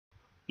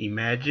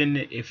Imagine,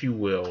 if you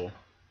will,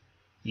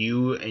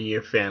 you and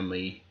your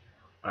family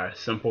are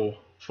simple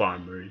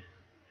farmers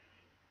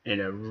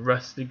in a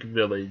rustic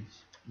village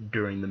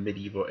during the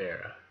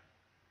medievalish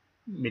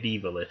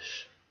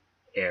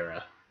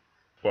era.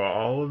 For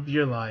all of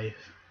your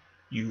life,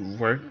 you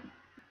work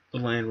the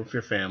land with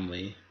your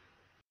family.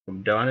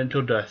 From dawn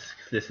until dusk,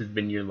 this has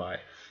been your life.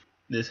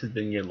 This has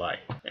been your life.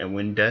 And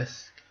when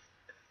dusk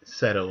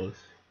settles,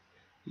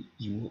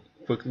 you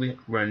quickly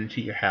run into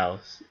your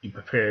house, you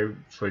prepare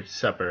for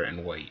supper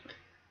and wait.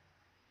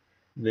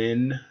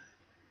 Then,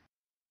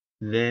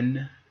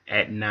 then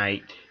at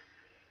night,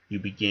 you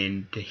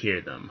begin to hear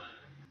them,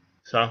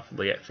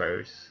 softly at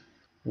first,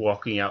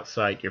 walking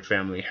outside your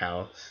family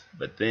house,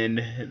 but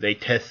then they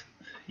test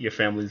your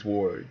family's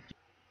ward.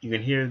 You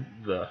can hear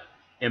the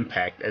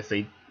impact as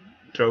they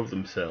throw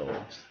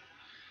themselves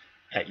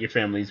at your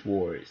family's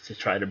wards to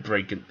try to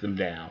break them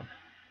down.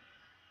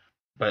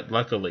 But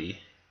luckily,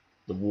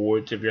 the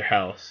wards of your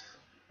house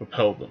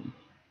repel them.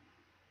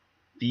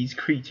 These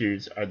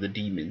creatures are the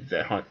demons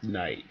that haunt the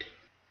night,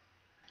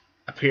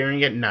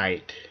 appearing at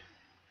night,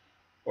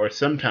 or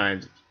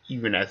sometimes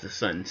even as the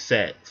sun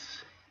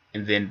sets,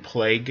 and then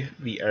plague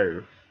the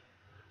earth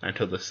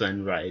until the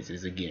sun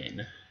rises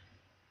again.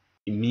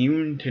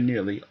 Immune to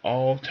nearly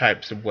all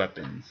types of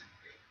weapons,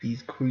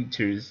 these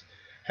creatures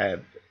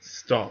have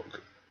stalked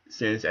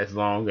since as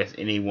long as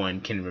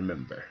anyone can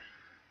remember.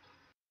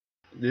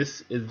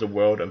 This is the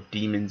world of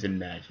demons and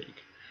magic,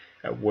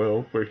 a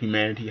world where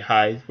humanity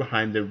hides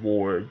behind their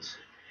wards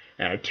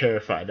and are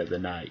terrified of the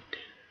night.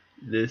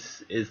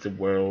 This is the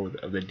world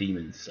of the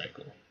Demon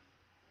Cycle.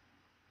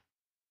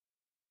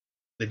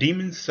 The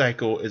Demon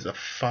Cycle is a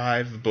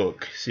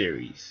 5-book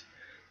series,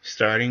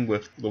 starting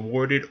with The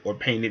Warded or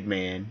Painted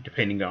Man,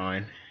 depending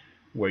on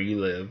where you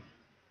live,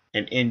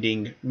 and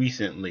ending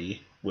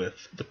recently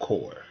with The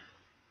Core.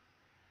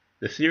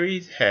 The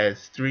series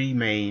has 3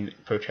 main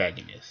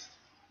protagonists: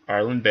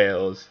 Arlen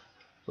Bells,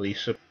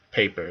 Alicia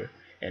Paper,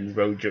 and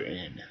Roger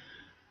N.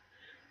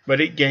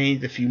 But it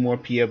gains a few more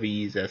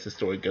POVs as the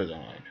story goes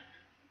on.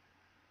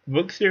 The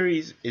book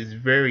series is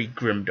very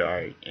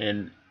grimdark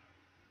and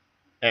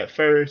at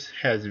first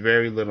has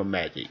very little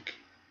magic,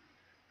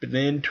 but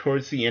then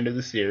towards the end of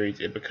the series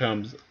it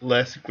becomes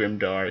less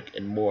grimdark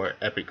and more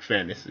epic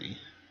fantasy.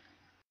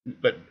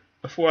 But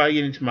before I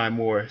get into my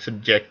more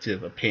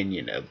subjective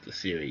opinion of the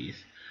series,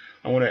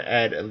 I want to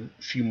add a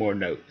few more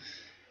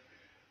notes.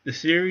 The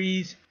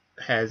series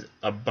has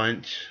a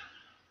bunch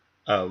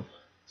of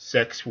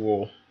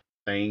sexual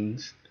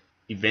things,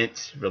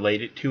 events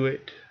related to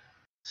it.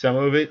 Some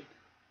of it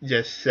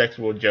just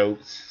sexual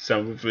jokes,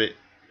 some of it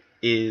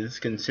is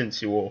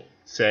consensual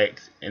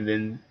sex, and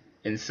then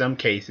in some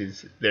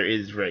cases there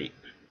is rape.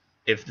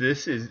 If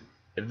this is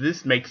if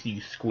this makes you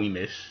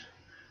squeamish,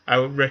 I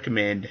would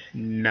recommend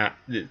not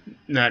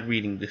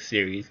reading the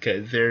series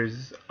because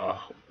there's a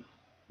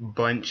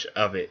bunch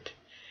of it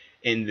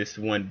in this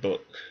one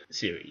book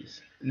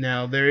series.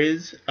 Now there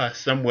is a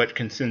somewhat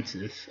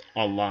consensus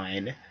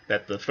online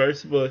that the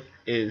first book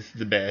is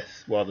the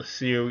best, while the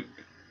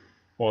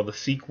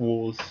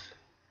sequels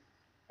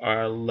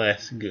are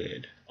less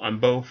good. On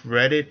both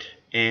Reddit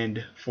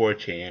and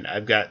 4chan,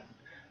 I've got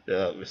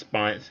the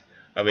response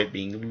of it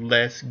being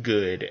less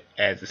good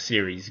as the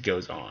series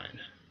goes on.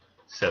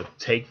 So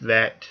take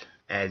that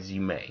as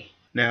you may.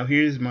 Now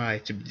here's my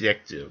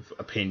subjective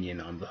opinion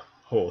on the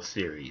whole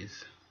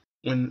series.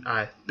 When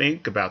I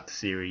think about the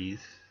series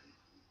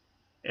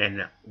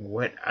and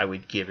what I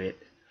would give it,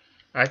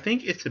 I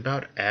think it's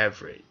about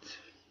average.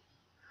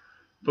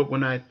 But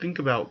when I think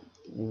about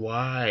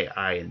why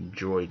I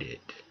enjoyed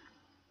it,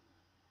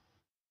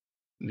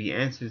 the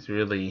answers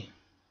really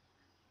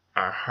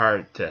are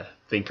hard to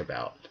think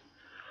about.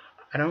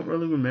 I don't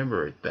really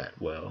remember it that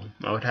well.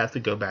 I would have to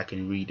go back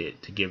and read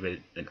it to give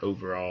it an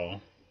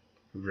overall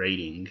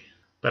rating.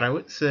 But I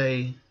would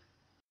say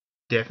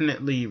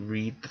definitely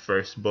read the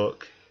first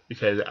book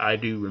because I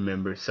do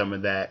remember some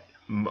of that,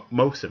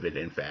 most of it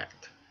in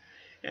fact.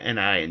 And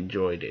I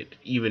enjoyed it,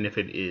 even if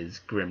it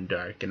is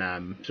grimdark and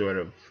I'm sort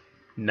of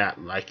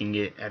not liking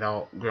it at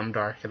all,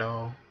 grimdark at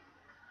all.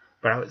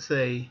 But I would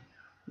say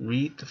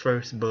read the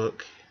first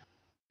book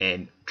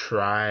and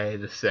try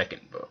the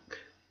second book.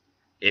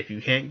 If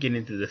you can't get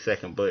into the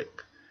second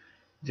book,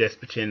 just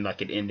pretend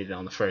like it ended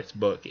on the first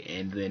book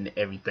and then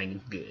everything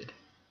is good.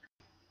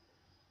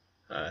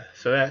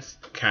 So that's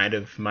kind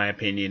of my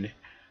opinion.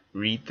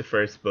 Read the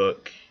first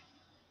book,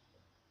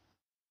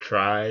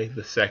 try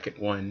the second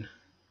one,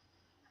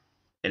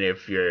 and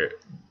if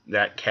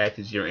that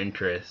catches your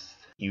interest,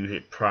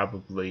 you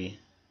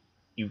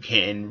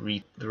can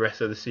read the rest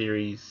of the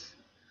series.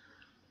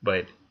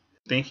 But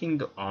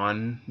thinking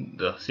on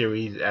the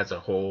series as a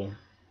whole,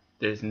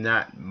 there's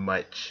not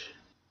much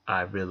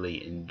I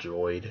really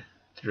enjoyed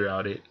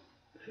throughout it,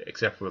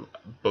 except for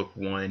book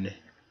 1,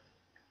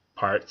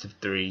 parts of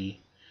 3,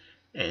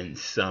 and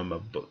some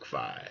of book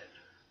 5.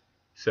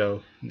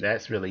 So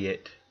that's really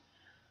it.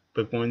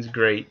 Book 1's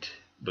great,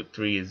 book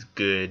 3 is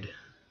good,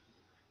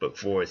 book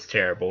 4 is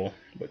terrible,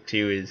 book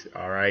 2 is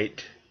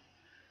alright,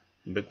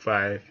 book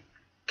 5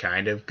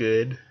 kind of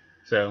good.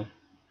 So,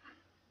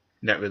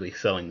 not really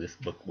selling this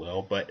book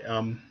well, but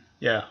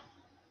yeah.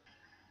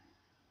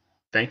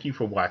 Thank you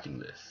for watching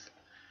this.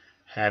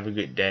 Have a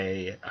good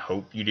day. I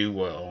hope you do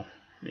well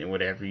in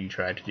whatever you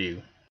try to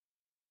do.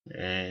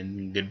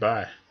 And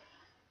goodbye.